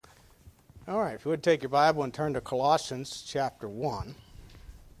All right, if you would take your Bible and turn to Colossians chapter 1.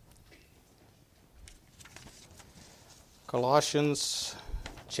 Colossians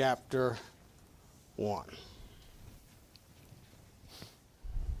chapter 1.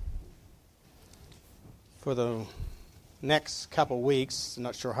 For the next couple weeks, I'm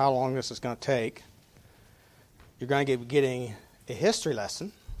not sure how long this is going to take, you're going to be getting a history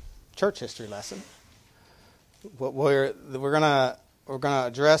lesson, church history lesson. But we're going to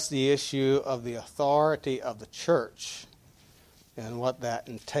address the issue of the authority of the church and what that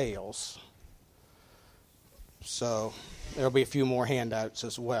entails. So there'll be a few more handouts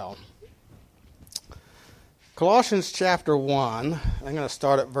as well. Colossians chapter 1, I'm going to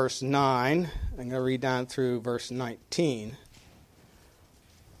start at verse 9. I'm going to read down through verse 19. It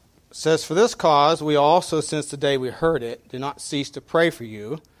says, "For this cause we also, since the day we heard it, do not cease to pray for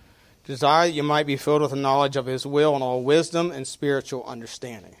you, desire that you might be filled with the knowledge of his will and all wisdom and spiritual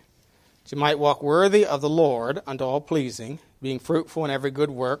understanding, that you might walk worthy of the Lord unto all pleasing, being fruitful in every good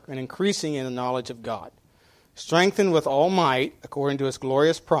work and increasing in the knowledge of God, strengthened with all might according to his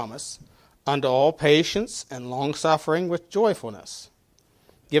glorious promise, unto all patience and longsuffering with joyfulness,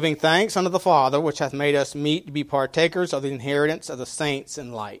 giving thanks unto the Father, which hath made us meet to be partakers of the inheritance of the saints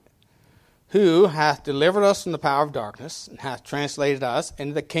in light, who hath delivered us from the power of darkness, and hath translated us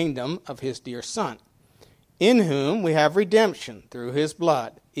into the kingdom of his dear Son, in whom we have redemption through his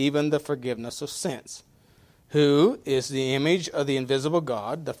blood, even the forgiveness of sins, who is the image of the invisible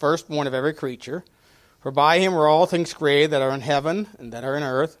God, the firstborn of every creature. For by him were all things created that are in heaven and that are in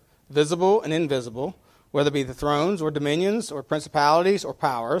earth, visible and invisible, whether it be the thrones or dominions or principalities or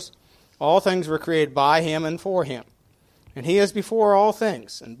powers. All things were created by him and for him. And he is before all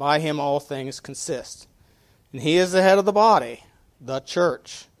things, and by him all things consist. And he is the head of the body, the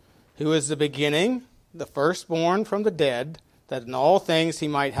church, who is the beginning, the firstborn from the dead, that in all things he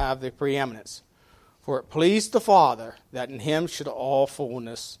might have the preeminence. For it pleased the Father that in him should all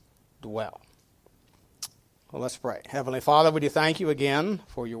fullness dwell." Well, let's pray. Heavenly Father, we do thank you again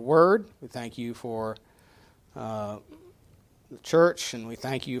for your word. We thank you for the church, and we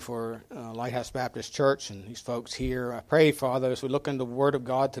thank you for Lighthouse Baptist Church and these folks here. I pray, Father, as we look into the Word of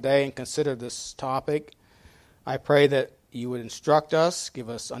God today and consider this topic, I pray that you would instruct us, give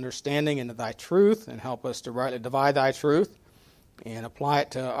us understanding into thy truth, and help us to rightly divide thy truth and apply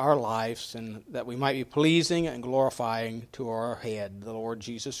it to our lives, and that we might be pleasing and glorifying to our head, the Lord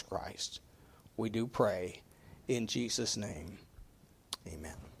Jesus Christ. We do pray in Jesus' name.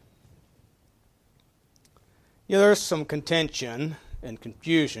 Amen. There's some contention and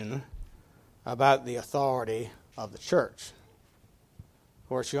confusion about the authority of the church. Of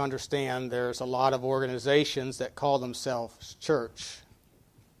course, you understand there's a lot of organizations that call themselves church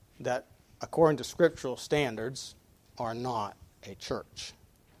that, according to scriptural standards, are not a church.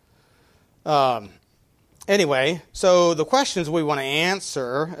 Anyway, so the questions we want to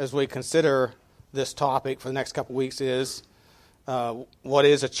answer as we consider this topic for the next couple weeks is, what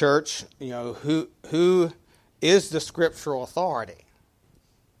is a church? Who is the scriptural authority?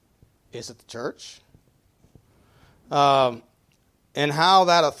 Is it the church? And how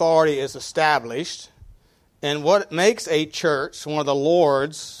that authority is established, and what makes a church one of the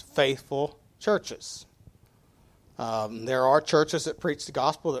Lord's faithful churches. There are churches that preach the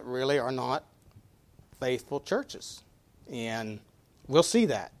gospel that really are not faithful churches, and we'll see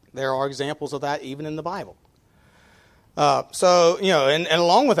that. There are examples of that even in the Bible. And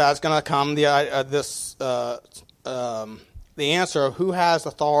along with that is going to come the answer of who has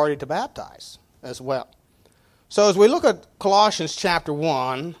authority to baptize as well. So as we look at Colossians chapter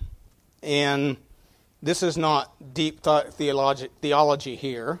 1, and this is not deep theology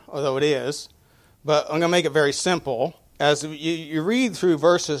here, although it is, but I'm going to make it very simple. As you read through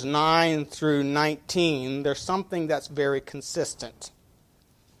verses 9 through 19, there's something that's very consistent.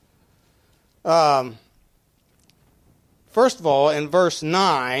 First of all, in verse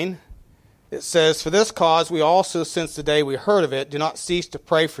 9, it says, "For this cause we also, since the day we heard of it, do not cease to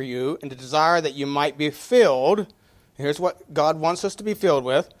pray for you, and to desire that you might be filled," here's what God wants us to be filled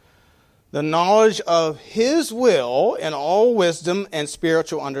with, "the knowledge of his will in all wisdom and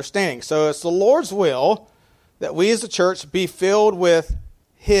spiritual understanding." So it's the Lord's will that we as a church be filled with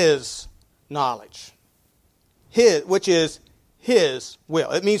his knowledge, which is his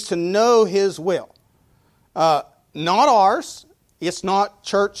will. It means to know his will. Not ours. It's not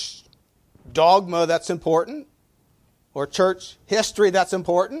church dogma that's important or church history that's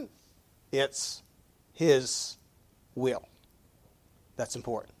important. It's his will that's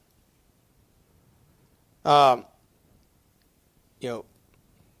important. Of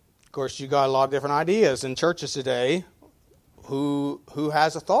course, you got a lot of different ideas in churches today. Who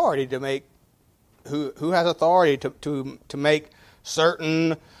has authority to make who has authority to make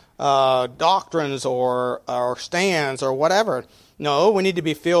certain doctrines or stands or whatever. No, we need to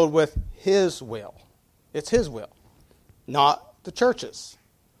be filled with His will. It's His will, not the church's.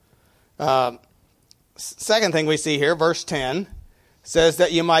 Second thing we see here, verse 10, says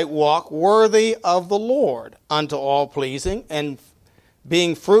that you might walk worthy of the Lord unto all pleasing, and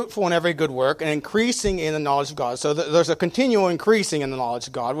being fruitful in every good work, and increasing in the knowledge of God. So there's a continual increasing in the knowledge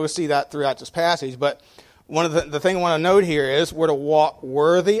of God. We'll see that throughout this passage. But one of the thing I want to note here is we're to walk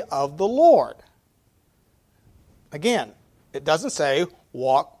worthy of the Lord. Again, it doesn't say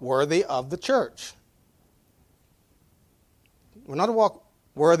walk worthy of the church. We're not to walk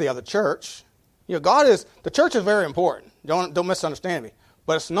worthy of the church. You know, the church is very important. Don't misunderstand me.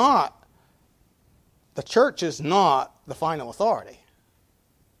 But it's not, the church is not the final authority.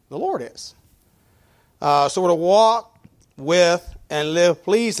 The Lord is. So we're to walk with and live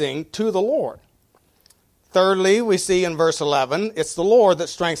pleasing to the Lord. Thirdly, we see in verse 11, it's the Lord that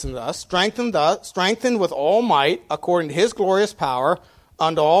strengthens us, strengthened with all might according to His glorious power,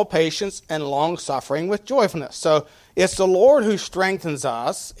 unto all patience and long-suffering with joyfulness. So it's the Lord who strengthens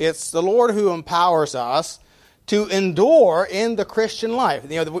us. It's the Lord who empowers us to endure in the Christian life.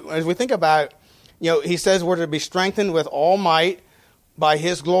 You know, as we think about, you know, He says we're to be strengthened with all might by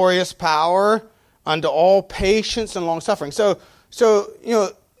His glorious power unto all patience and long-suffering. So you know,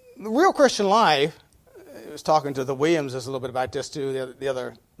 the real Christian life, I was talking to the Williamses a little bit about this too the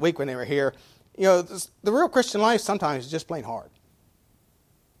other week when they were here. You know, the real Christian life sometimes is just plain hard.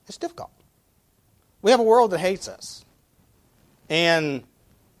 It's difficult. We have a world that hates us. And,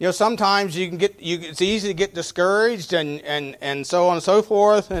 you know, sometimes it's easy to get discouraged and so on and so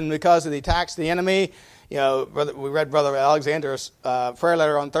forth. And because of the attacks of the enemy, you know, we read Brother Alexander's prayer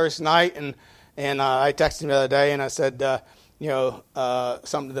letter on Thursday night. And I texted him the other day and I said, you know,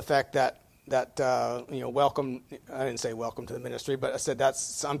 something to the effect that you know, welcome. I didn't say welcome to the ministry, but I said that's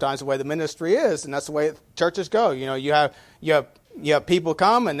sometimes the way the ministry is, and that's the way churches go. You know, you have people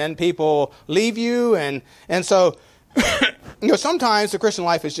come, and then people leave you, and so you know, sometimes the Christian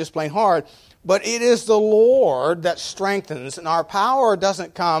life is just plain hard. But it is the Lord that strengthens, and our power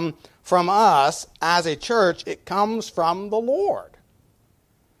doesn't come from us as a church; it comes from the Lord.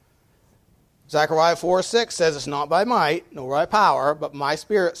 Zechariah 4:6 says, it's not by might, nor by power, but my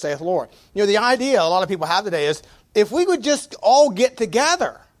Spirit, saith the Lord. You know, the idea a lot of people have today is, if we would just all get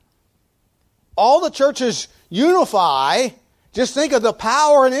together, all the churches unify, just think of the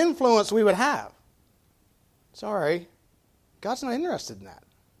power and influence we would have. Sorry, God's not interested in that.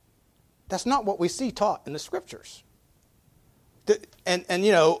 That's not what we see taught in the Scriptures. And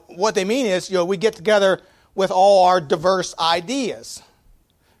you know, what they mean is, you know, we get together with all our diverse ideas.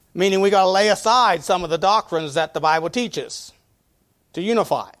 Meaning we got to lay aside some of the doctrines that the Bible teaches to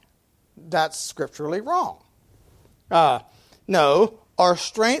unify. That's scripturally wrong. No, our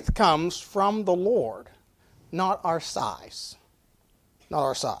strength comes from the Lord, not our size. Not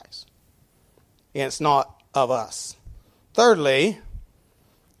our size. And it's not of us. Thirdly,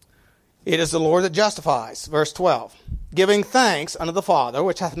 it is the Lord that justifies. Verse 12. Giving thanks unto the Father,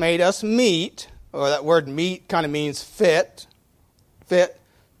 which hath made us meet, or that word meet kind of means fit,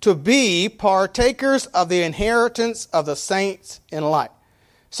 to be partakers of the inheritance of the saints in light.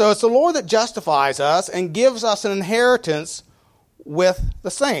 So it's the Lord that justifies us and gives us an inheritance with the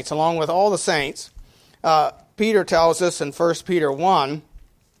saints, along with all the saints. Peter tells us in 1 Peter 1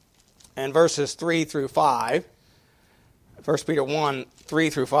 and verses 3 through 5. 1 Peter 1, 3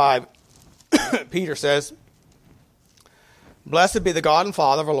 through 5, Peter says, Blessed be the God and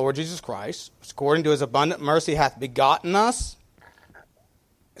Father of our Lord Jesus Christ, which according to His abundant mercy hath begotten us.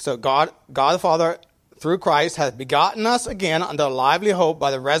 So God the Father, through Christ, hath begotten us again unto a lively hope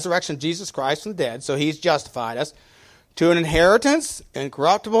by the resurrection of Jesus Christ from the dead. So He's justified us to an inheritance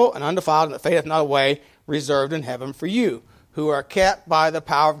incorruptible and undefiled, and that fadeth not away, reserved in heaven for you, who are kept by the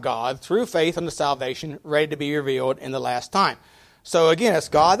power of God through faith unto salvation, ready to be revealed in the last time. So again, it's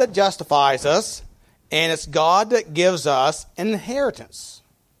God that justifies us, and it's God that gives us an inheritance.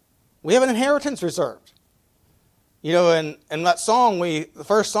 We have an inheritance reserved. You know, and that song the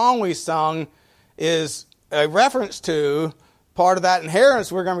first song we sung is a reference to part of that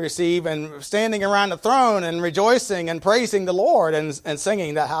inheritance we're going to receive, and standing around the throne and rejoicing and praising the Lord and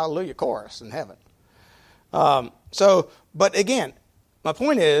singing that hallelujah chorus in heaven. But again, my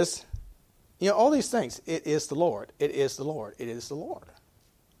point is, you know, all these things, it is the Lord. It is the Lord. It is the Lord.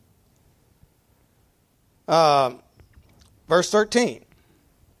 Verse 13.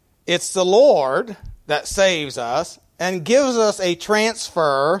 It's the Lord that saves us and gives us a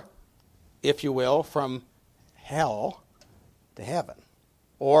transfer, if you will, from hell to heaven.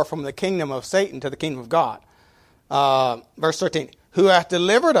 or from the kingdom of Satan to the kingdom of God. Verse 13, who hath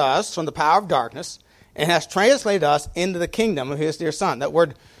delivered us from the power of darkness and has translated us into the kingdom of his dear Son. That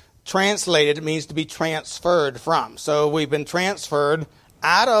word translated means to be transferred from. So we've been transferred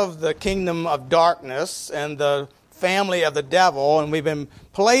out of the kingdom of darkness and the family of the devil, and we've been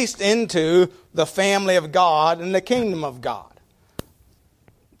placed into the family of God and the kingdom of God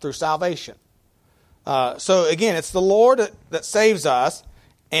through salvation. So again, it's the Lord that saves us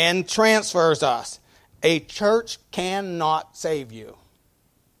and transfers us. A church cannot save you.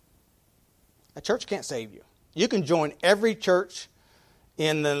 A church can't save you. You can join every church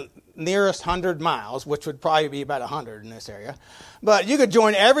in the nearest 100 miles, which would probably be about 100 in this area. But you could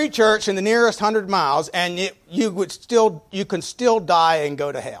join every church in the nearest 100 miles, and you can still die and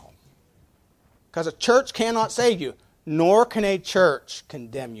go to hell. Because a church cannot save you, nor can a church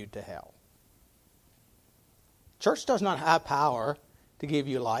condemn you to hell. Church does not have power to give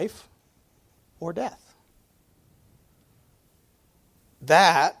you life or death.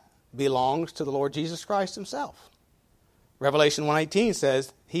 That belongs to the Lord Jesus Christ himself. Revelation 1:18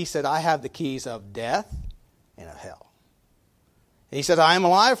 says, he said, I have the keys of death and of hell. And he said, I am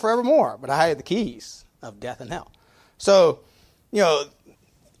alive forevermore, but I have the keys of death and hell. So,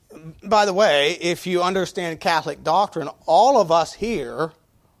 by the way, if you understand Catholic doctrine, all of us here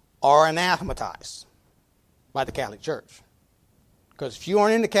are anathematized by the Catholic Church. Because if you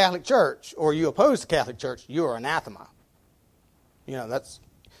aren't in the Catholic Church or you oppose the Catholic Church, you are anathema. That's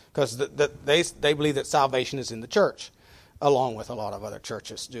because they believe that salvation is in the church, along with a lot of other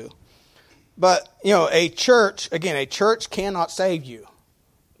churches do. But, a church cannot save you.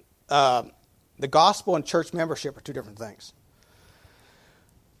 The gospel and church membership are two different things.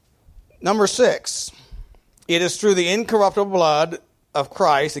 Number 6, it is through the incorruptible blood of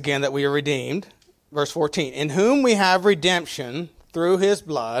Christ, again, that we are redeemed. Verse 14, in whom we have redemption through his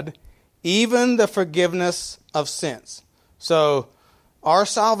blood, even the forgiveness of sins. So, our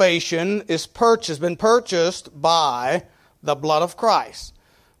salvation is been purchased by the blood of Christ.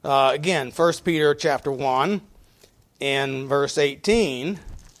 Again, 1 Peter chapter 1 and verse 18.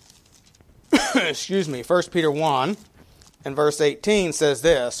 1 Peter 1 and verse 18 says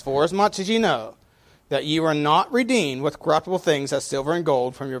this, for as much as ye know that ye were not redeemed with corruptible things as silver and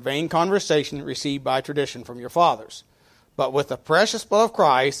gold from your vain conversation received by tradition from your fathers, but with the precious blood of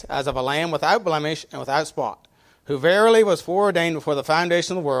Christ, as of a lamb without blemish and without spot, who verily was foreordained before the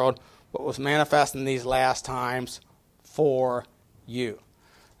foundation of the world, but was manifest in these last times for you.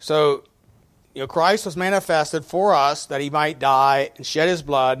 So, Christ was manifested for us that he might die and shed his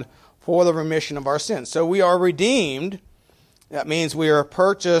blood for the remission of our sins. So we are redeemed. That means we are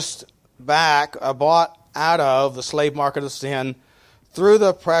purchased back, bought out of the slave market of sin through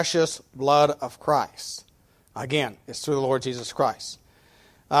the precious blood of Christ. Again, it's through the Lord Jesus Christ.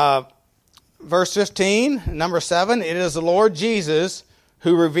 Verse 15, number 7, it is the Lord Jesus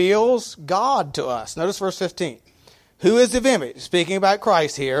who reveals God to us. Notice verse 15. Who is the image? Speaking about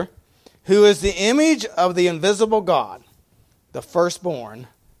Christ here. Who is the image of the invisible God, the firstborn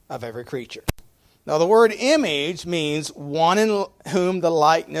of every creature. Now the word image means one in whom the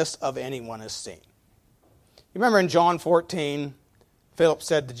likeness of anyone is seen. You remember in John 14, Philip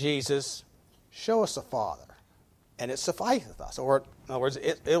said to Jesus, show us the Father, and it sufficeth us. Or in other words,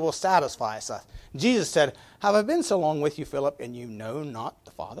 it will satisfy us. Jesus said, have I been so long with you, Philip, and you know not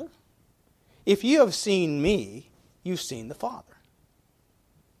the Father? If you have seen me, you've seen the Father.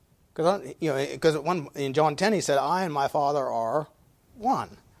 Because in John 10 he said, I and my Father are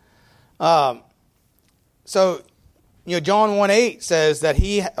one. So, John 1:8 says that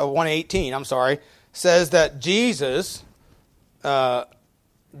 1:18, says that Jesus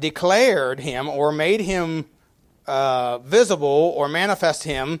declared him or made him visible or manifest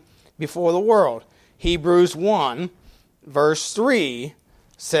him before the world. Hebrews 1 verse 3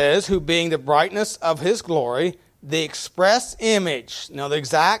 says, who being the brightness of his glory, the express image, the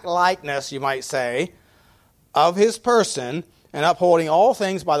exact likeness, you might say, of his person, and upholding all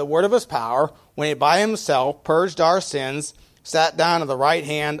things by the word of his power, when he by himself purged our sins, sat down at the right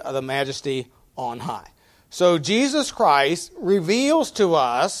hand of the majesty on high. So Jesus Christ reveals to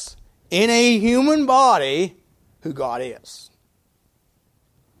us in a human body who God is,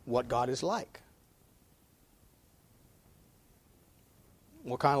 what God is like.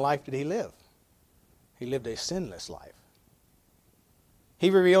 What kind of life did he live? He lived a sinless life. He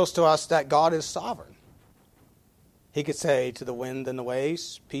reveals to us that God is sovereign. He could say to the wind and the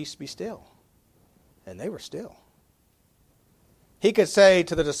waves, peace be still. And they were still. He could say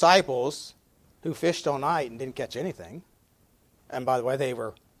to the disciples who fished all night and didn't catch anything, and by the way, they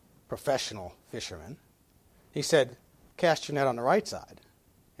were professional fishermen. He said, cast your net on the right side,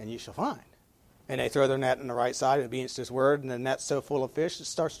 and you shall find. And they throw their net on the right side, and obedience to his word, and the net's so full of fish, it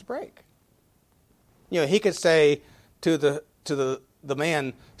starts to break. He could say to the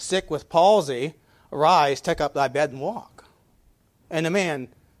man sick with palsy, arise, take up thy bed and walk. And the man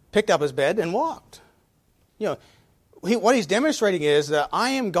picked up his bed and walked. What he's demonstrating is that I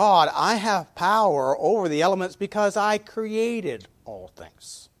am God. I have power over the elements because I created all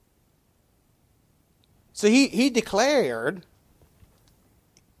things. So he declared,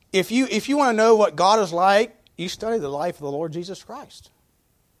 if you want to know what God is like, you study the life of the Lord Jesus Christ.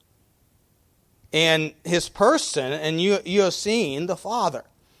 And his person, and you have seen the Father.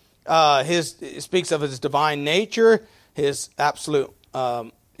 It speaks of his divine nature, his absolute,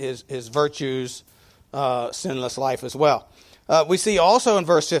 his virtues, sinless life as well. We see also in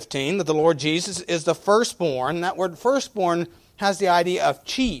verse 15 that the Lord Jesus is the firstborn. That word firstborn has the idea of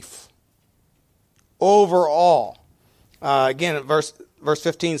chief over all. Again, verse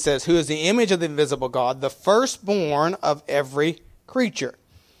 15 says, who is the image of the invisible God, the firstborn of every creature.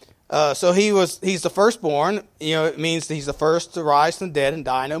 So he's the firstborn. It means that he's the first to rise from the dead and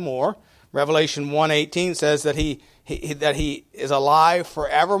die no more. Revelation 1:18 says that he is alive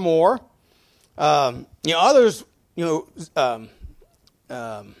forevermore. Others,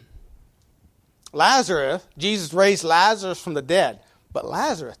 Lazarus, Jesus raised Lazarus from the dead, but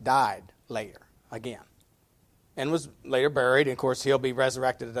Lazarus died later again and was later buried. And of course, he'll be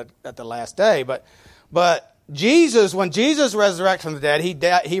resurrected at the last day. But Jesus, when Jesus resurrected from the dead,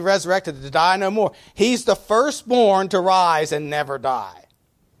 he resurrected to die no more. He's the firstborn to rise and never die.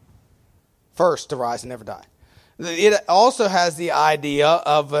 First to rise and never die. It also has the idea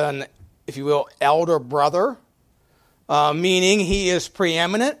of an, if you will, elder brother, meaning he is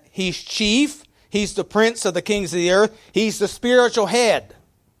preeminent, he's chief, he's the prince of the kings of the earth, he's the spiritual head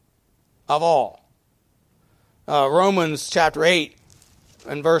of all. Romans chapter 8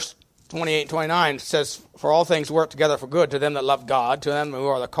 and verse 28 and 29 says, for all things work together for good to them that love God, to them who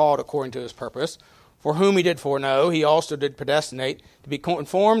are the called according to his purpose, for whom he did foreknow, he also did predestinate to be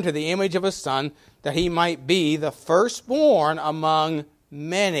conformed to the image of his Son, that he might be the firstborn among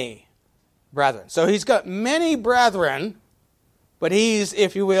many brethren. So he's got many brethren, but he's,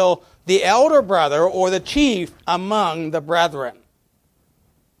 if you will, the elder brother or the chief among the brethren.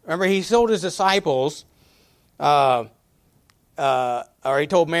 Remember, he told his disciples, or he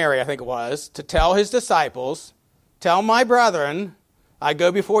told Mary, I think it was, to tell his disciples, tell my brethren, I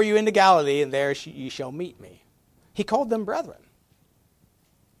go before you into Galilee, and there you shall meet me. He called them brethren.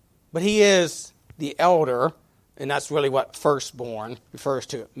 But he is the elder, and that's really what firstborn refers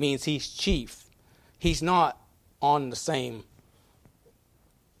to. It means he's chief. He's not on the same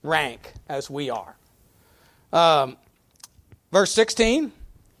rank as we are. Verse 16,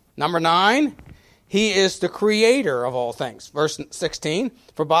 number 9, he is the creator of all things. Verse 16,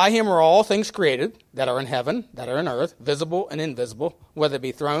 for by him are all things created that are in heaven, that are in earth, visible and invisible, whether it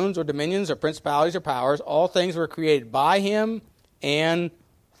be thrones or dominions or principalities or powers, all things were created by him and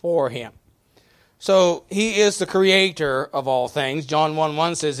for him. So he is the creator of all things. John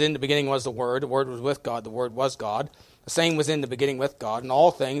 1:1 says, in the beginning was the Word was with God, the Word was God. The same was in the beginning with God, and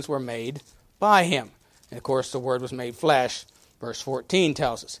all things were made by him. And of course the Word was made flesh, verse 14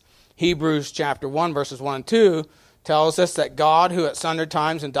 tells us. Hebrews chapter 1, verses 1 and 2 tells us that God, who at sundry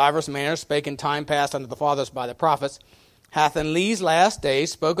times in divers manners spake in time past unto the fathers by the prophets, hath in these last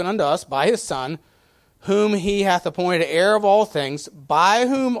days spoken unto us by his Son, whom he hath appointed heir of all things, by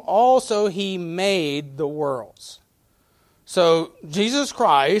whom also he made the worlds. So Jesus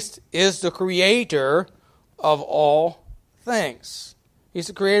Christ is the creator of all things. He's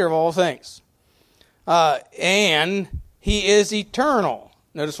the creator of all things. And he is eternal.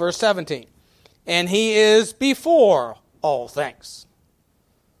 Notice verse 17. And he is before all things.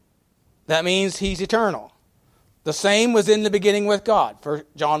 That means he's eternal. The same was in the beginning with God, for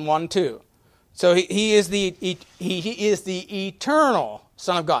John 1:2. So he is the eternal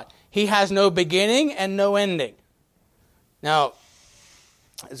Son of God. He has no beginning and no ending. Now,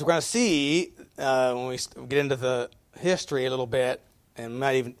 as we're going to see when we get into the history a little bit, and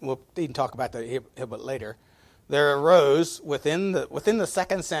we'll even talk about that a bit later, there arose within the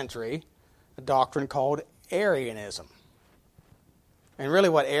second century a doctrine called Arianism. And really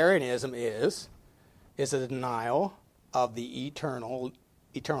what Arianism is a denial of the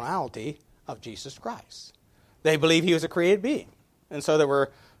eternality of Jesus Christ. They believe he was a created being. And so there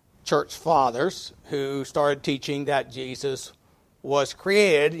were church fathers who started teaching that Jesus was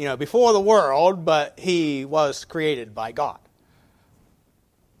created, before the world, but he was created by God.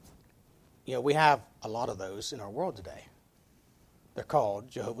 We have a lot of those in our world today. They're called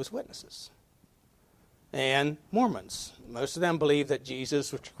Jehovah's Witnesses. and Mormons. Most of them believe that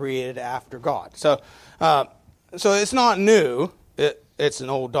Jesus was created after God. So it's not new. It's an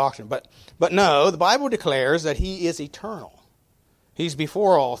old doctrine. But no, the Bible declares that he is eternal. He's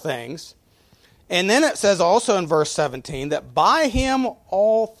before all things. And then it says also in verse 17 that by him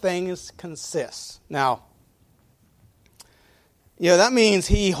all things consist. Now, that means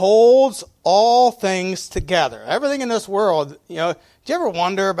he holds all things together. Everything in this world, do you ever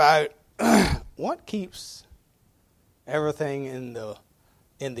wonder about what keeps everything in the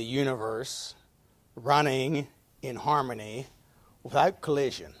universe running in harmony without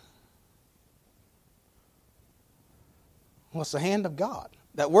collision? Well, it's the hand of God.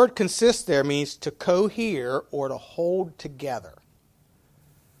 That word consist there means to cohere or to hold together.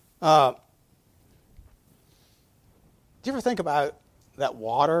 Do you ever think about that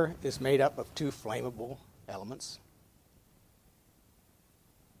water is made up of two flammable elements?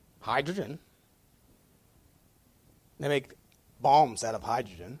 Hydrogen. They make bombs out of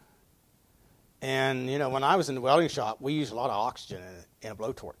hydrogen. And, when I was in the welding shop, we used a lot of oxygen in a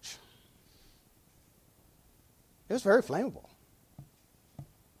blowtorch. It was very flammable.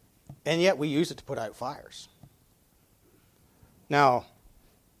 And yet we use it to put out fires. Now,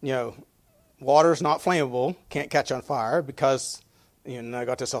 water is not flammable, can't catch on fire because, I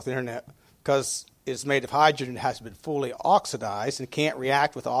got this off the internet, because it's made of hydrogen, it has been fully oxidized and can't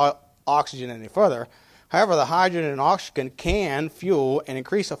react with oxygen any further. However, the hydrogen and oxygen can fuel and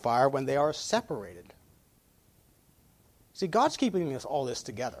increase a fire when they are separated. See, God's keeping all this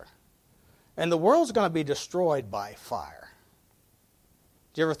together. And the world's going to be destroyed by fire.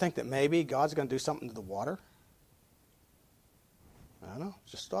 Do you ever think that maybe God's going to do something to the water? I don't know,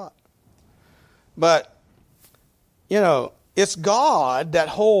 just thought. But, it's God that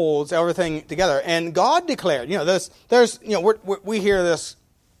holds everything together. And God declared, we hear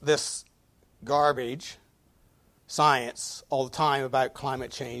this garbage, science, all the time about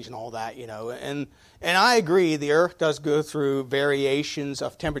climate change and all that, And I agree, the earth does go through variations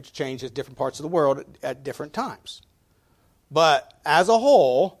of temperature changes in different parts of the world at different times. But as a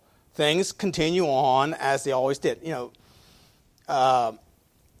whole, things continue on as they always did. I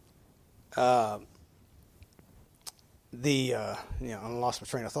lost my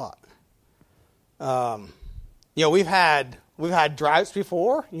train of thought. We've had droughts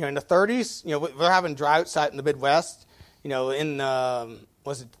before. In the 30s, we're having droughts out in the Midwest.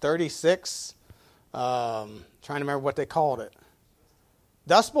 Was it 36? Trying to remember what they called it.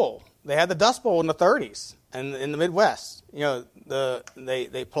 Dust Bowl. They had the Dust Bowl in the 30s. And in the Midwest,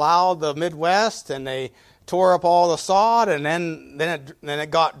 they plowed the Midwest and they tore up all the sod, and then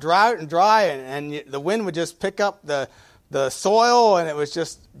it got drought and dry, and the wind would just pick up the soil, and it was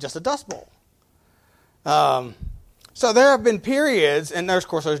just a dust bowl. So there have been periods, and there's of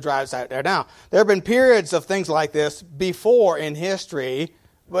course those droughts out there now. There have been periods of things like this before in history,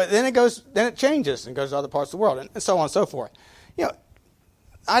 but then it changes and goes to other parts of the world, and so on and so forth.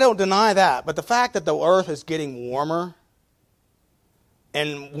 I don't deny that, but the fact that the earth is getting warmer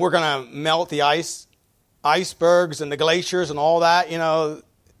and we're going to melt the icebergs and the glaciers and all that,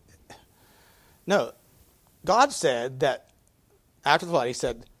 no. God said that after the flood, he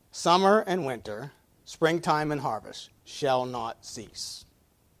said, summer and winter, springtime and harvest shall not cease.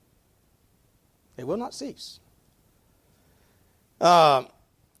 They will not cease. 2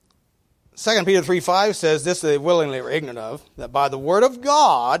 Peter 3:5 says, this they willingly were ignorant of, that by the word of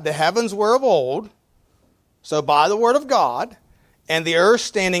God the heavens were of old, so by the word of God, and the earth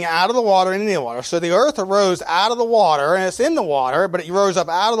standing out of the water and in the water. So the earth arose out of the water, and it's in the water, but it rose up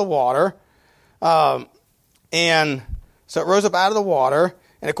out of the water. And so it rose up out of the water,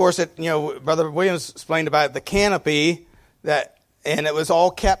 and of course, Brother Williams explained about the canopy, and it was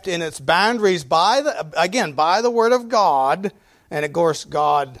all kept in its boundaries by the word of God, and of course,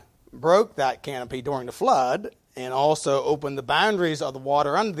 God broke that canopy during the flood and also opened the boundaries of the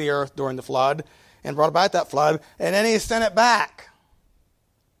water under the earth during the flood and brought about that flood, and then he sent it back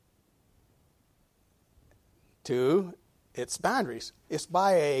to its boundaries. It's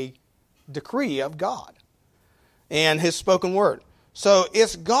by a decree of God and his spoken word. So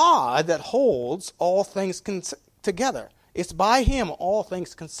it's God that holds all things together. It's by him all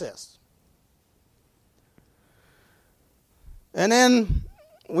things consist. And then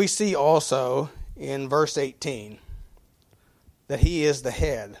we see also in verse 18 that he is the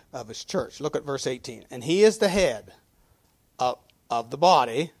head of his church. Look at verse 18. And he is the head of the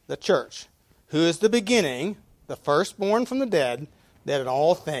body, the church, who is the beginning, the firstborn from the dead, that in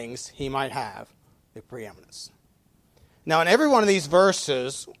all things he might have the preeminence. Now, in every one of these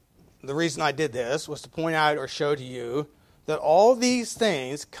verses, the reason I did this was to point out or show to you that all these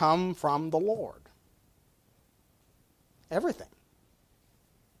things come from the Lord. Everything.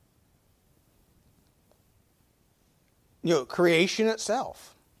 Creation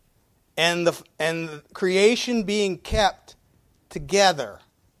itself. And creation being kept together,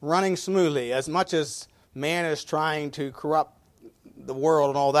 running smoothly, as much as man is trying to corrupt the world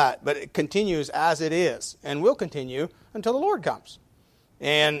and all that. But it continues as it is, and will continue until the Lord comes.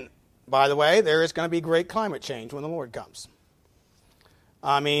 And, by the way, there is going to be great climate change when the Lord comes.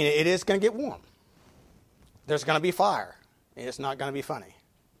 I mean, it is going to get warm. There's going to be fire. It's not going to be funny.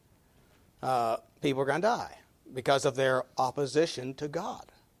 People are going to die because of their opposition to God.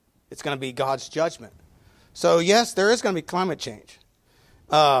 It's going to be God's judgment. So, yes, there is going to be climate change.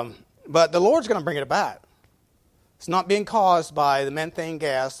 But the Lord's going to bring it about. It's not being caused by the methane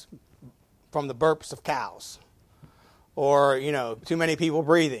gas from the burps of cows, or too many people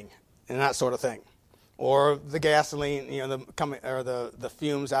breathing and that sort of thing, or the gasoline, the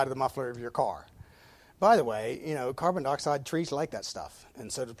fumes out of the muffler of your car. By the way, carbon dioxide, trees like that stuff,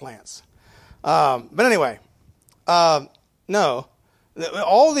 and so do plants. But anyway, no,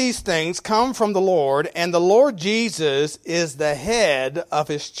 all these things come from the Lord, and the Lord Jesus is the head of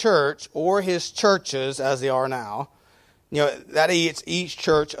his church, or his churches as they are now. That it's each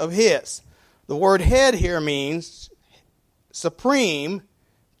church of his. The word head here means supreme,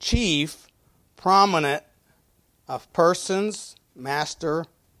 chief, prominent of persons, master,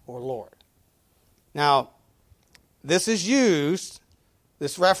 or Lord. Now, this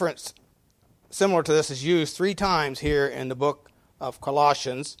reference similar to this is used 3 times here in the book of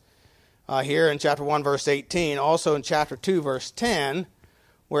Colossians. Here in chapter 1, verse 18. Also in chapter 2, verse 10,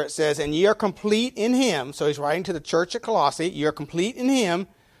 where it says, and ye are complete in him. So he's writing to the church at Colossae. Ye are complete in him,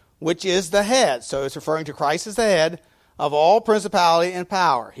 which is the head. So it's referring to Christ as the head of all principality and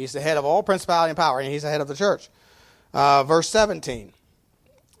power. He's the head of all principality and power, and he's the head of the church. Verse 17,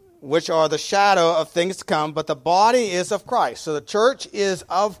 which are the shadow of things to come, but the body is of Christ. So the church is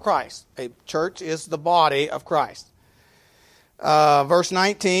of Christ. A church is the body of Christ. Verse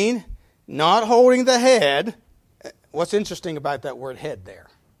 19, not holding the head. What's interesting about that word head there?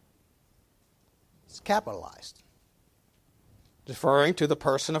 It's capitalized. Referring to the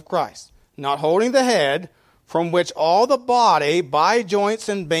person of Christ. Not holding the head, from which all the body, by joints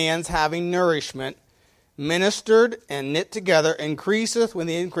and bands having nourishment, ministered and knit together, increaseth with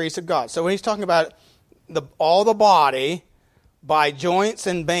the increase of God. So when he's talking about all the body, by joints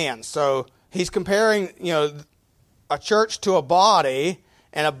and bands. So he's comparing, a church to a body,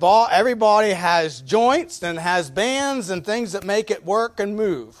 and every body has joints and has bands and things that make it work and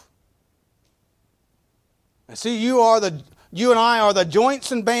move. And see, you and I are the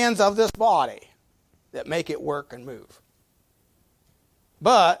joints and bands of this body that make it work and move.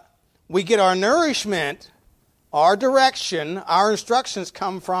 But we get our nourishment, our direction, our instructions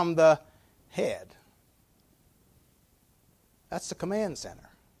come from the head. That's the command center.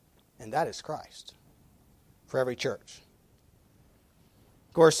 And that is Christ for every church.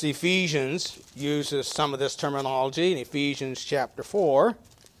 Of course, Ephesians uses some of this terminology in Ephesians chapter 4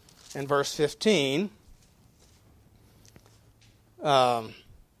 and verse 15.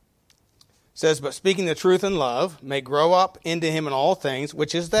 Says, but speaking the truth in love, may grow up into him in all things,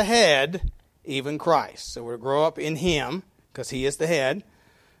 which is the head, even Christ. So we're to grow up in him, because he is the head.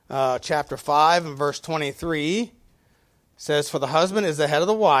 Chapter 5 and verse 23 says, for the husband is the head of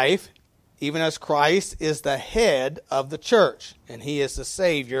the wife, even as Christ is the head of the church, and he is the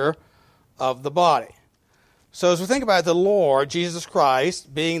Savior of the body. So as we think about the Lord, Jesus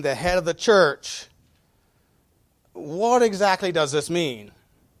Christ, being the head of the church, what exactly does this mean?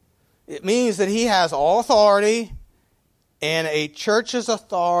 It means that he has all authority, and a church's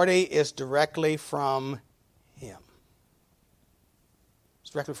authority is directly from him.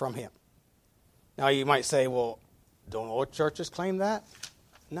 It's directly from him. Now you might say, well, don't all churches claim that?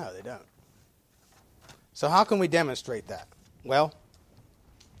 No, they don't. So how can we demonstrate that? Well,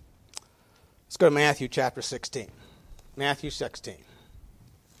 let's go to Matthew chapter 16. Matthew 16.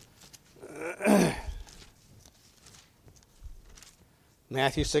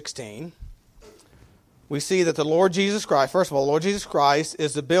 Matthew 16. We see that the Lord Jesus Christ, first of all, the Lord Jesus Christ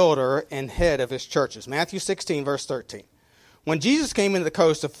is the builder and head of his churches. Matthew 16, verse 13. When Jesus came into the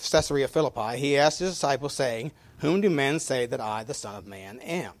coast of Caesarea Philippi, he asked his disciples, saying, whom do men say that I, the Son of Man,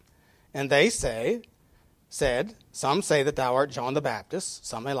 am? And they said, some say that thou art John the Baptist,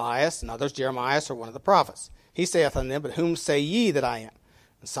 some Elias, and others Jeremiah, or one of the prophets. He saith unto them, but whom say ye that I am?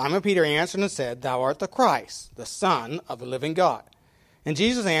 And Simon Peter answered and said, thou art the Christ, the Son of the living God. And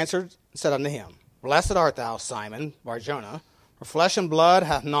Jesus answered and said unto him, blessed art thou, Simon Bar-Jonah, for flesh and blood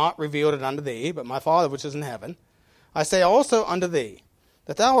hath not revealed it unto thee, but my Father which is in heaven. I say also unto thee,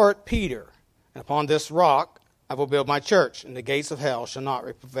 that thou art Peter, and upon this rock I will build my church, and the gates of hell shall not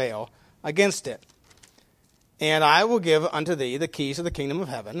prevail against it. And I will give unto thee the keys of the kingdom of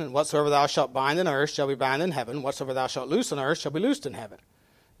heaven, and whatsoever thou shalt bind on earth shall be bound in heaven, whatsoever thou shalt loose on earth shall be loosed in heaven.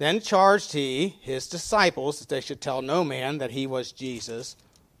 Then charged he his disciples that they should tell no man that he was Jesus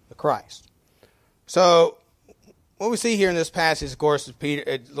the Christ. So what we see here in this passage, of course,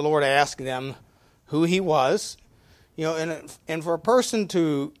 is the Lord asking them who he was. And for a person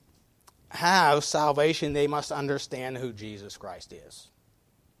to have salvation, they must understand who Jesus Christ is.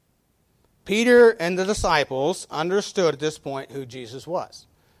 Peter and the disciples understood at this point who Jesus was.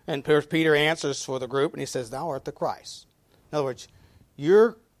 And Peter answers for the group, and he says, thou art the Christ. In other words,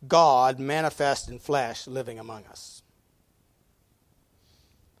 you're God manifest in flesh living among us.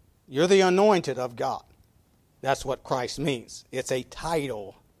 You're the anointed of God. That's what Christ means. It's a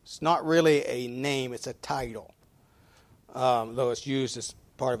title. It's not really a name, it's a title. Though it's used as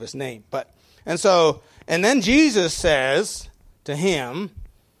part of his name. And then Jesus says to him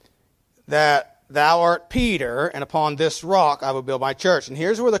that thou art Peter, and upon this rock I will build my church. And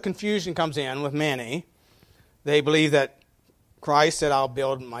here's where the confusion comes in with many. They believe that Christ said, I'll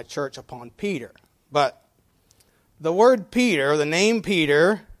build my church upon Peter. But the word Peter, the name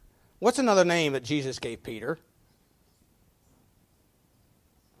Peter, what's another name that Jesus gave Peter?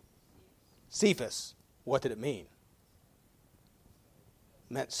 Cephas. What did it mean?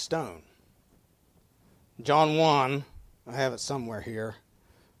 It meant stone. John 1, I have it somewhere here.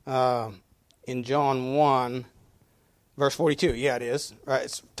 In John 1, verse 42. Yeah, it is. Right,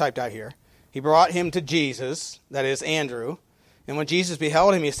 it's typed out here. He brought him to Jesus, that is Andrew. And when Jesus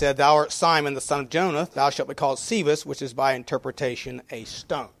beheld him, he said, thou art Simon, the son of Jonah. Thou shalt be called Cephas, which is by interpretation a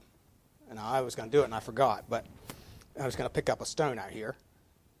stone. And I was going to do it and I forgot. But I was going to pick up a stone out here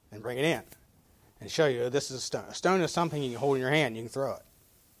and bring it in and show you this is a stone. A stone is something you can hold in your hand. You can throw it.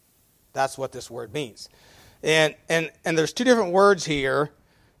 That's what this word means. And there's two different words here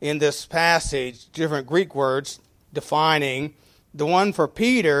in this passage, different Greek words defining. The one for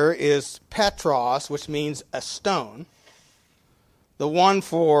Peter is Petros, which means a stone. The one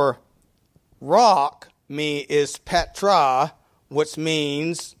for rock is Petra, which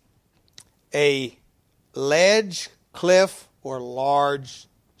means a ledge, cliff, or large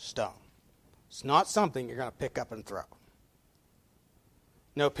stone. It's not something you're going to pick up and throw.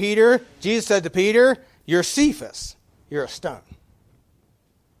 No, Jesus said to Peter, you're Cephas, you're a stone.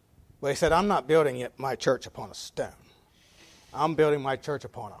 But he said, I'm not building my church upon a stone. I'm building my church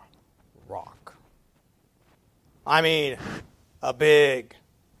upon a rock. I mean, a big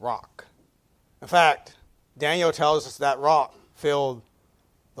rock. In fact, Daniel tells us that rock filled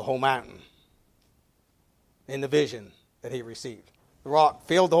the whole mountain in the vision that he received. The rock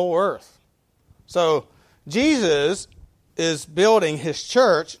filled the whole earth. So Jesus is building his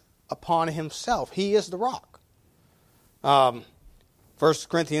church upon himself. He is the rock. 1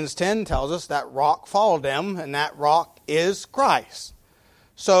 Corinthians 10 tells us that rock followed them, and that rock is Christ.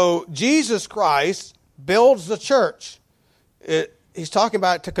 So Jesus Christ builds the church. He's talking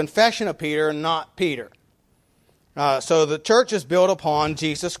about the confession of Peter, not Peter. So the church is built upon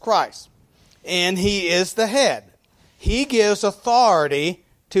Jesus Christ. And he is the head. He gives authority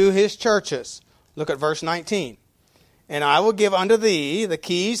to his churches. Look at verse 19. And I will give unto thee the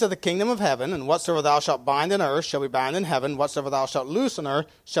keys of the kingdom of heaven, and whatsoever thou shalt bind on earth shall be bound in heaven, whatsoever thou shalt loose on earth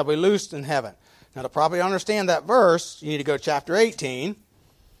shall be loosed in heaven. Now to properly understand that verse, you need to go to chapter 18.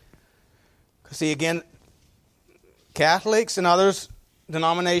 See, again, Catholics and others,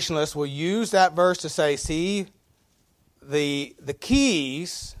 denominationalists, will use that verse to say, see, the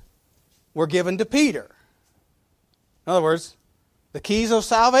keys were given to Peter. In other words, the keys of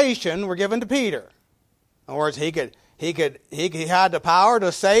salvation were given to Peter. In other words, he had the power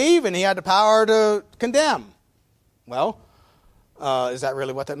to save and he had the power to condemn. Well, is that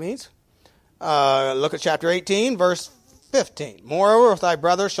really what that means? Look at chapter 18, verse 15. Moreover, if thy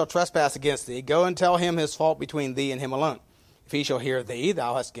brother shall trespass against thee, go and tell him his fault between thee and him alone. If he shall hear thee,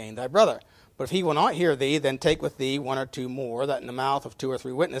 thou hast gained thy brother. But if he will not hear thee, then take with thee one or two more, that in the mouth of 2 or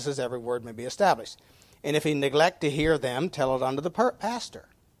 3 witnesses every word may be established. And if he neglect to hear them, tell it unto the pastor.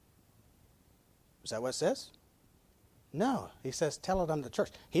 Is that what it says? No, he says tell it unto the church.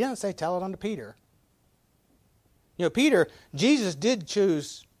 He doesn't say tell it unto Peter. You know, Peter, Jesus did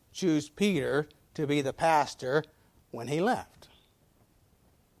choose Peter to be the pastor when he left.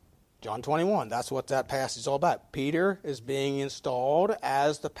 John 21, that's what that passage is all about. Peter is being installed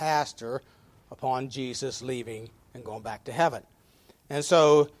as the pastor upon Jesus leaving and going back to heaven. And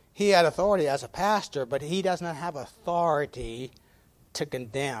so he had authority as a pastor, but he does not have authority to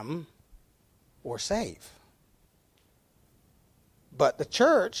condemn or save. But the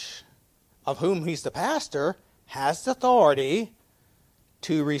church, of whom he's the pastor, has the authority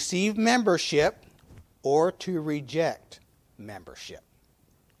to receive membership or to reject membership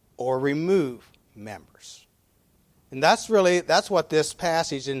or remove members. And that's what this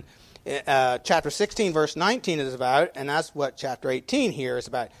passage in chapter 16, verse 19 is about, and that's what chapter 18 here is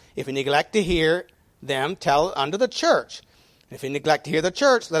about. If you neglect to hear them, tell it unto the church. If you neglect to hear the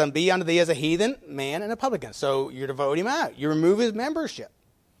church, let him be unto thee as a heathen man and a publican. So you're to vote him out. You remove his membership.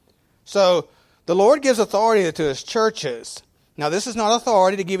 So the Lord gives authority to his churches. Now this is not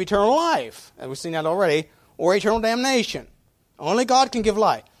authority to give eternal life, and we've seen that already, or eternal damnation. Only God can give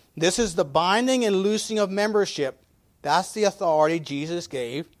life. This is the binding and loosing of membership. That's the authority Jesus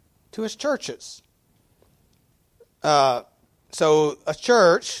gave to his churches. So a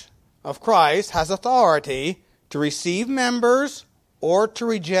church of Christ has authority to receive members or to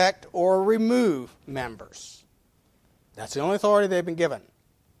reject or remove members. That's the only authority they've been given.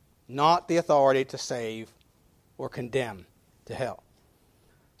 Not the authority to save or condemn to hell.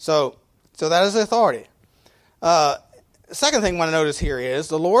 So that is the authority. The second thing I want to notice here is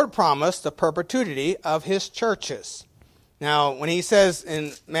the Lord promised the perpetuity of his churches. Now, when he says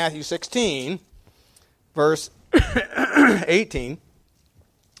in Matthew 16, verse 18,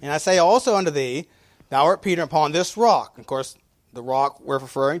 and I say also unto thee, thou art Peter, upon this rock. Of course, the rock we're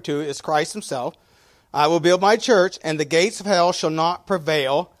referring to is Christ himself. I will build my church, and the gates of hell shall not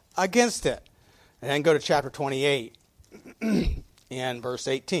prevail against it. And then go to chapter 28 and verse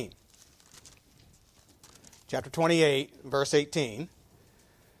 18. Chapter 28, verse 18.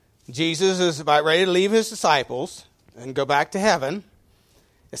 Jesus is about ready to leave his disciples and go back to heaven.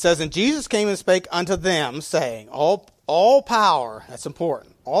 It says, and Jesus came and spake unto them, saying, all power, that's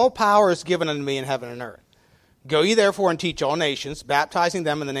important, all power is given unto me in heaven and earth. Go ye therefore and teach all nations, baptizing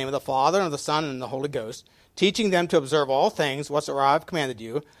them in the name of the Father, and of the Son, and of the Holy Ghost, teaching them to observe all things whatsoever I have commanded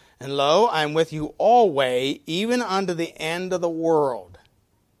you. And lo, I am with you always, even unto the end of the world.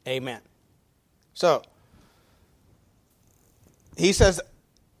 Amen. So, he says,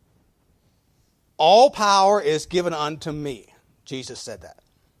 all power is given unto me. Jesus said that.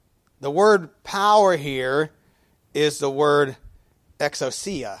 The word power here is the word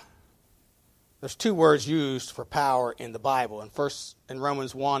exousia. There's two words used for power in the Bible. In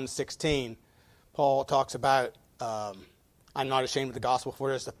Romans 1:16, Paul talks about, I'm not ashamed of the gospel,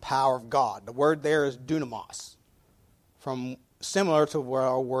 for it is the power of God. The word there is dunamos, similar to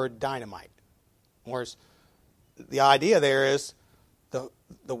our word dynamite. Whereas the idea there is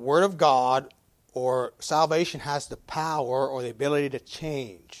the word of God or salvation has the power or the ability to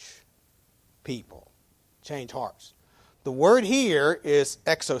change people, change hearts. The word here is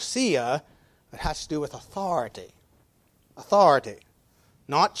exousia. It has to do with authority. Authority.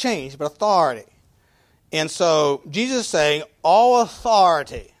 Not change, but authority. And so Jesus is saying, all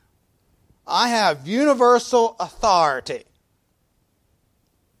authority. I have universal authority.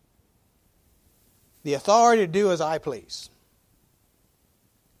 The authority to do as I please.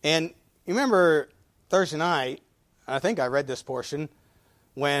 And you remember Thursday night, I think I read this portion,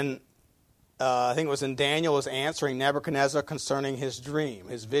 when I think it was in Daniel was answering Nebuchadnezzar concerning his dream,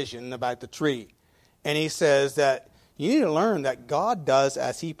 his vision about the tree. And he says that you need to learn that God does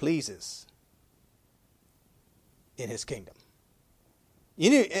as he pleases in his kingdom.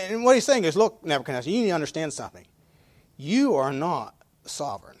 And what he's saying is, look, Nebuchadnezzar, you need to understand something. You are not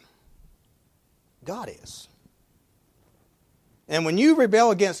sovereign. God is. And when you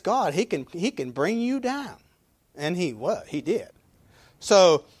rebel against God, he can bring you down. And he did.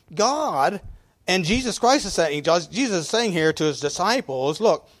 So God and Jesus Christ is saying, Jesus is saying here to his disciples,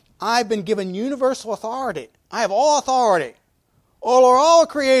 look, I've been given universal authority. I have all authority over all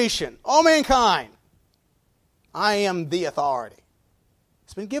creation, all mankind. I am the authority.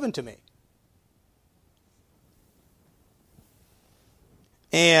 It's been given to me.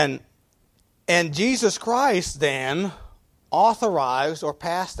 And Jesus Christ then authorized or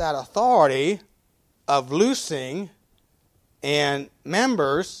passed that authority of loosing and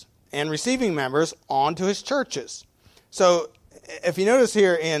members and receiving members onto his churches. So if you notice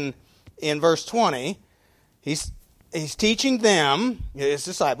here in verse 20, he's teaching them, his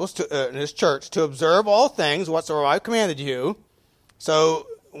disciples, his church, to observe all things whatsoever I commanded you. So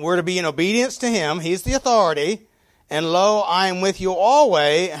we're to be in obedience to him. He's the authority. And lo, I am with you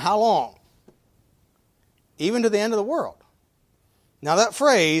always. How long? Even to the end of the world. Now that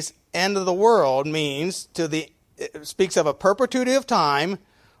phrase, end of the world, means it speaks of a perpetuity of time,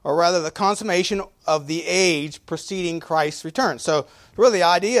 or rather the consummation of the age preceding Christ's return. So really the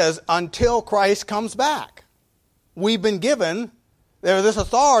idea is until Christ comes back. We've been given, this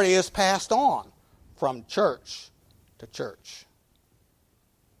authority is passed on from church to church.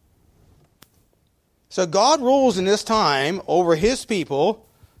 So God rules in this time over his people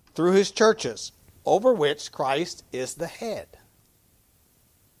through his churches, over which Christ is the head.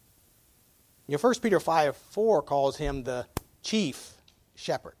 1 Peter 5:4 calls him the chief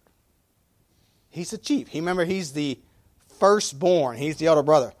shepherd. He's the chief. Remember, he's the firstborn. He's the elder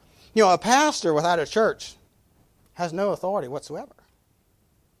brother. A pastor without a church has no authority whatsoever.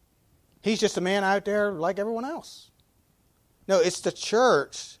 He's just a man out there like everyone else. No, it's the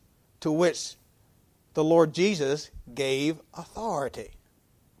church to which the Lord Jesus gave authority.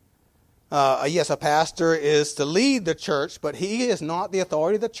 Yes, a pastor is to lead the church, but he is not the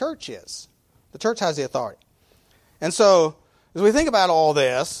authority. The church is. The church has the authority. And so, as we think about all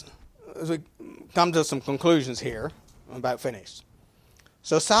this, as we come to some conclusions here, I'm about finished.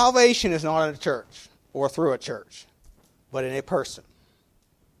 So salvation is not in a church or through a church, but in a person.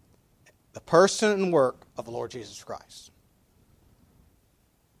 The person and work of the Lord Jesus Christ.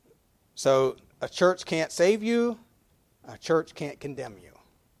 So a church can't save you. A church can't condemn you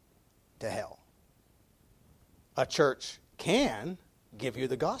to hell. A church can give you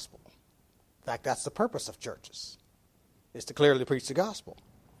the gospel. In fact, that's the purpose of churches, is to clearly preach the gospel.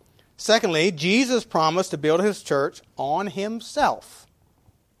 Secondly, Jesus promised to build his church on himself,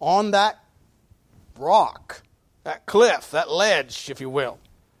 on that rock, that cliff, that ledge, if you will.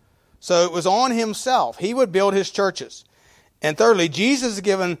 So it was on himself. He would build his churches. And thirdly, Jesus has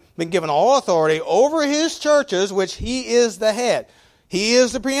been given all authority over his churches, which he is the head. He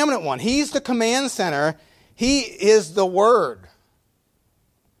is the preeminent one. He's the command center. He is the Word.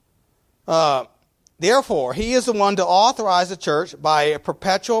 Therefore, he is the one to authorize the church by a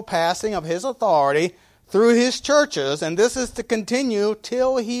perpetual passing of his authority through his churches, and this is to continue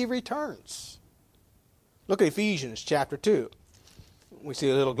till he returns. Look at Ephesians chapter 2. We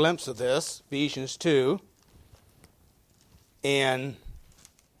see a little glimpse of this, Ephesians 2. And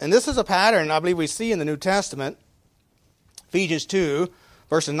this is a pattern I believe we see in the New Testament, Ephesians 2,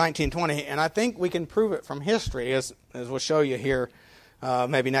 verses 19-20, and I think we can prove it from history, as we'll show you here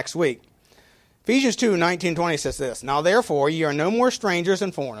maybe next week. Ephesians 2, 19-20 says this, Now therefore ye are no more strangers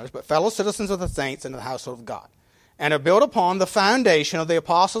and foreigners, but fellow citizens of the saints and of the household of God, and are built upon the foundation of the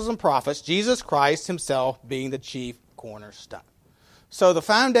apostles and prophets, Jesus Christ himself being the chief cornerstone. So the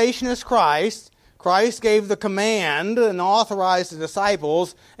foundation is Christ. Christ gave the command and authorized the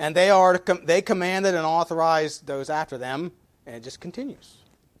disciples, and they commanded and authorized those after them, and it just continues.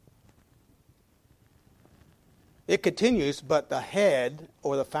 It continues, but the head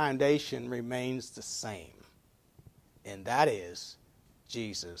or the foundation remains the same, and that is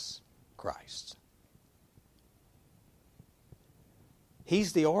Jesus Christ.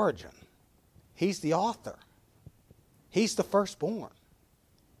 He's the origin. He's the author. He's the firstborn.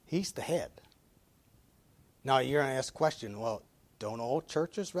 He's the head. Now you're going to ask the question, well, don't all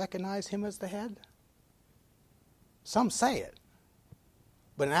churches recognize him as the head? Some say it,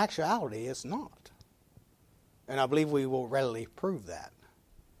 but in actuality it's not. And I believe we will readily prove that.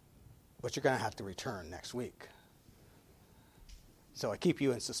 But you're going to have to return next week. So I keep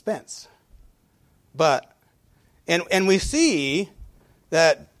you in suspense. But, and we see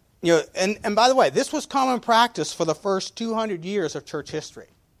that, and by the way, this was common practice for the first 200 years of church history.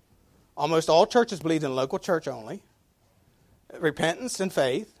 Almost all churches believed in local church only, repentance and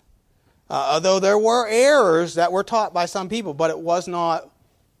faith, although there were errors that were taught by some people, but it was not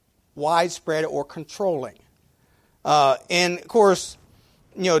widespread or controlling. And of course,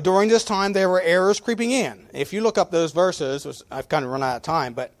 during this time there were errors creeping in. If you look up those verses, which I've kind of run out of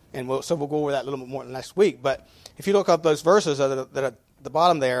time, so we'll go over that a little bit more next week. But if you look up those verses that are at the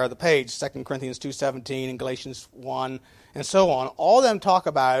bottom there of the page, 2 Corinthians 2:17 and Galatians 1 and so on, all of them talk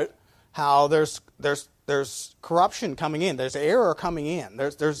about how there's corruption coming in, there's error coming in,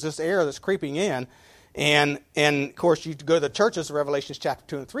 there's this error that's creeping in, and of course you go to the churches of Revelations chapter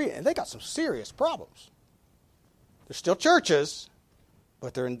 2 and 3, and they got some serious problems. They're still churches,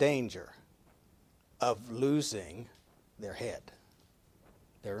 but they're in danger of losing their head.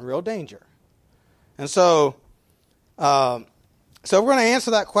 They're in real danger. And so we're going to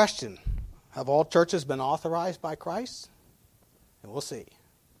answer that question. Have all churches been authorized by Christ? And we'll see.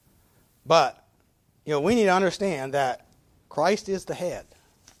 But, we need to understand that Christ is the head.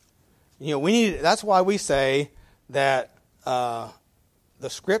 That's why we say that the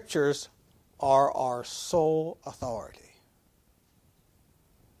Scriptures are our sole authority.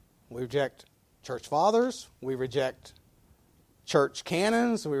 We reject church fathers. We reject church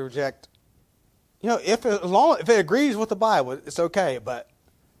canons. We reject, if it agrees with the Bible, it's okay. But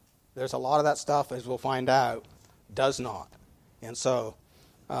there's a lot of that stuff, as we'll find out, does not. And so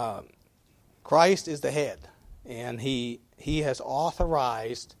Christ is the head, and he has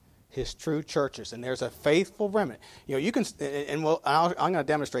authorized his true churches, and there's a faithful remnant. You can, and I'm going to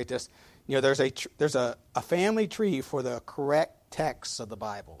demonstrate this. There's a family tree for the correct texts of the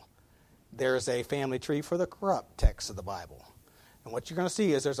Bible. There's a family tree for the corrupt texts of the Bible. And what you're going to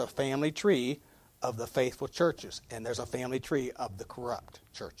see is there's a family tree of the faithful churches, and there's a family tree of the corrupt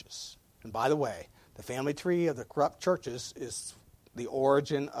churches. And by the way, the family tree of the corrupt churches is the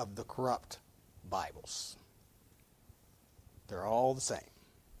origin of the corrupt Bibles. They're all the same.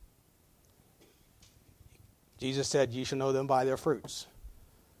 Jesus said, "You shall know them by their fruits."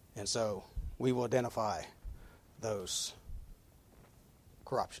 And so we will identify those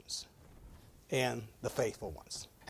corruptions and the faithful ones.